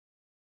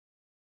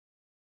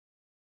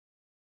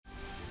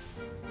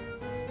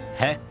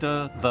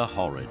Hector the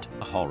Horrid,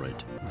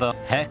 the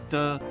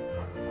Hector.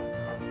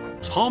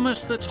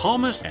 Thomas the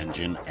Thomas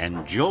engine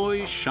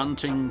enjoys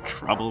shunting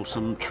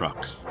troublesome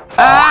trucks.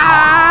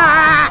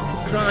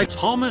 Ah! Cried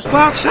Thomas.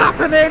 What's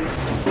happening?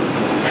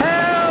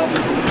 Help!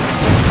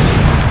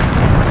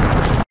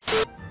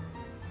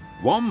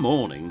 One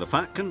morning, the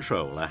Fat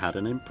Controller had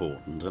an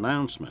important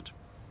announcement.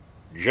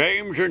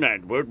 James and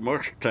Edward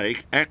must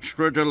take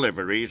extra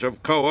deliveries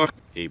of Coke,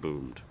 he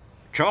boomed.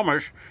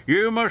 Thomas,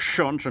 you must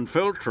shunt and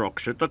fill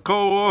trucks at the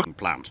Coke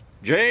plant.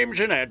 James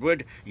and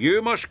Edward,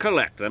 you must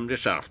collect them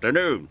this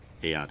afternoon,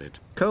 he added.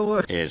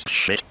 Coke is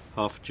shit,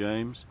 huffed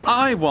James.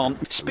 I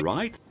want...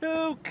 Right?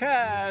 Who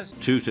cares?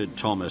 Tooted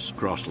Thomas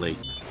crossly.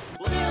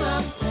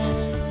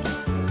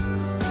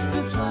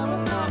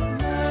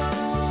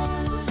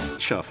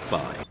 Chuffed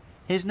by.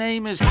 His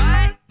name is...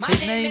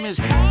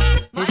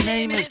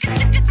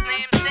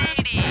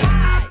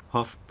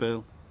 Huffed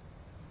Bill.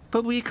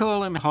 But we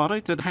call him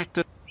Horrid the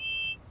Hector.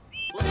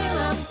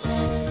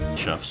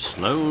 Chuffed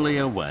slowly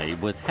away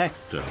with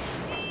Hector.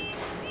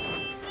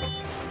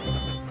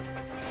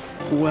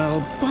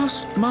 Well,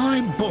 bust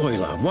my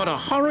boiler, what a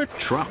horrid...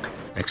 Truck,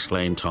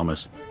 exclaimed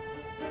Thomas.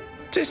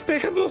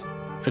 Despicable,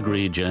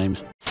 agreed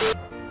James.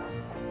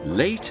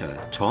 Later,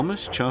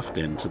 Thomas chuffed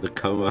into the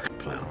Coke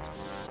plant.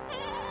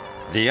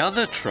 The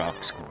other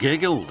trucks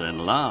giggled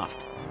and laughed.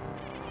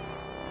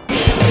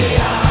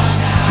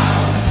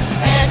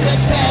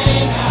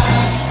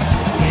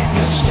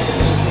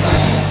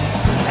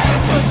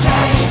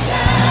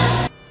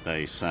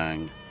 They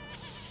sang.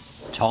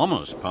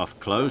 Thomas puffed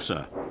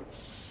closer.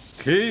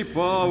 Keep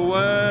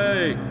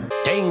away!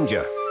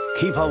 Danger!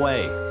 Keep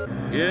away!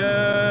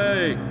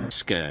 Yay!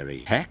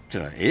 Scary.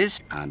 Hector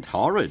is, and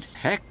horrid.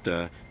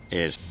 Hector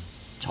is.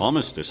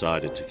 Thomas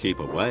decided to keep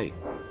away.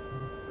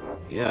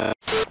 Yeah.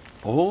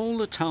 All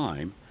the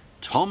time,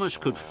 Thomas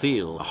could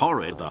feel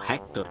Horrid the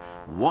Hector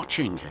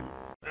watching him.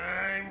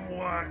 I'm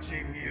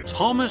watching you.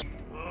 Thomas...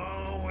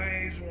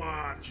 Always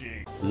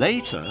watching.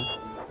 Later,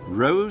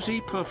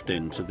 Rosie puffed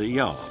into the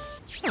yard.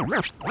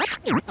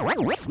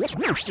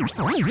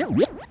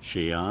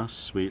 She asked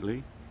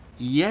sweetly.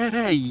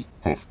 Yay!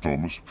 Huffed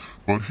Thomas,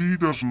 but he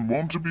doesn't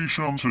want to be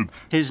shunted.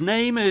 His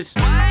name is...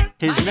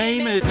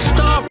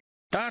 Stop!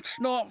 That's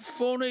not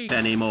funny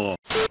anymore.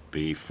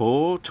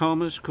 Before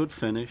Thomas could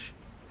finish,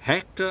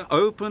 Hector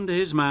opened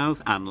his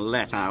mouth and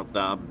let out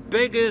the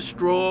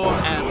biggest roar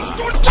ever.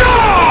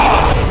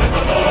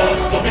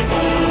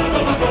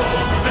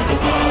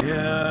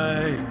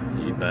 Yay!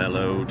 He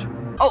bellowed.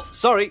 Oh,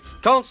 sorry,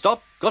 can't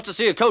stop. Got to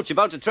see a coach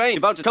about a train,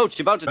 about a coach,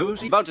 about a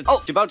Rosie, about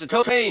a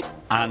cocaine.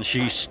 And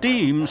she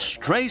steamed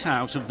straight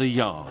out of the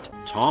yard.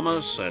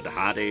 Thomas had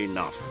had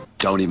enough.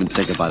 Don't even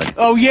think about it.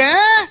 Oh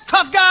yeah?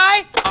 Tough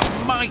guy?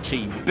 A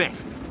mighty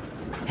biff.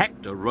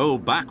 Hector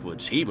rolled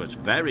backwards. He was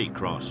very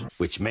cross.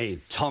 Which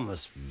made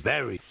Thomas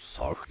very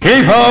sorry.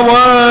 Keep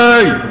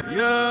away!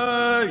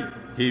 Yay!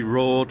 He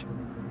roared.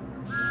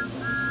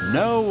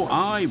 No,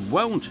 I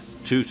won't,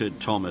 tooted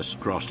Thomas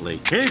crossly.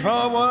 Keep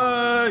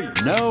away!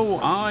 No,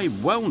 I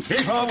won't.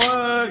 Keep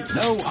away!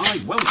 No, I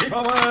won't. Keep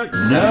away!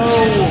 No,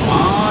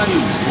 I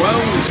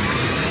won't.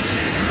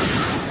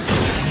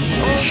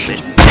 Oh,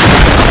 shit.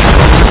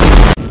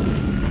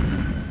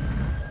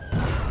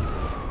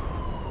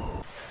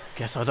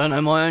 Guess I don't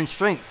know my own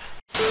strength.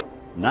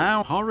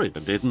 Now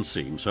Horrid didn't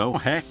seem so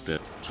Hector.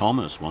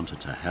 Thomas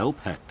wanted to help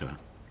Hector.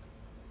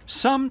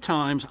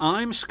 Sometimes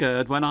I'm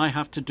scared when I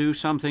have to do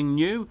something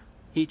new,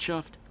 he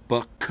chuffed.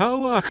 But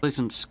Coke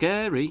isn't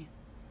scary.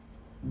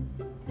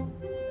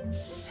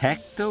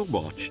 Hector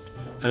watched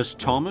as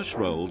Thomas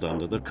rolled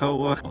under the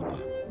Coke hopper.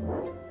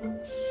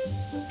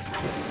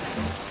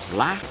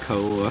 Black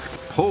Coke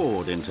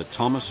poured into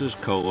Thomas's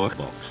Coke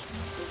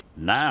box.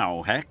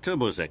 Now Hector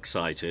was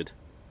excited.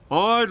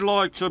 I'd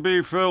like to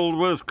be filled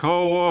with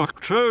Coke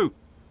too,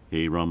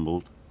 he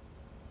rumbled.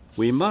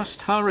 We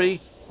must hurry,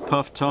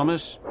 puffed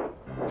Thomas.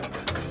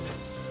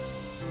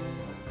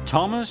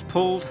 Thomas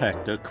pulled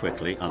Hector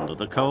quickly under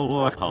the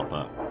Coke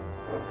hopper.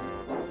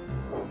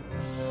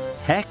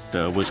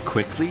 Hector was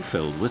quickly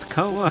filled with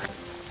Coke.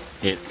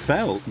 It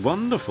felt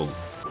wonderful.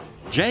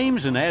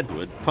 James and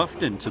Edward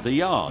puffed into the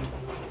yard.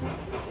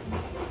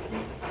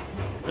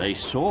 They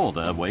saw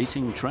their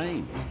waiting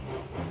trains.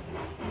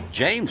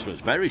 James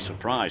was very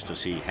surprised to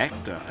see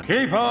Hector.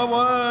 Keep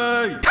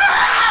away!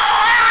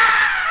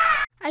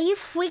 Are you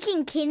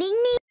freaking kidding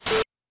me?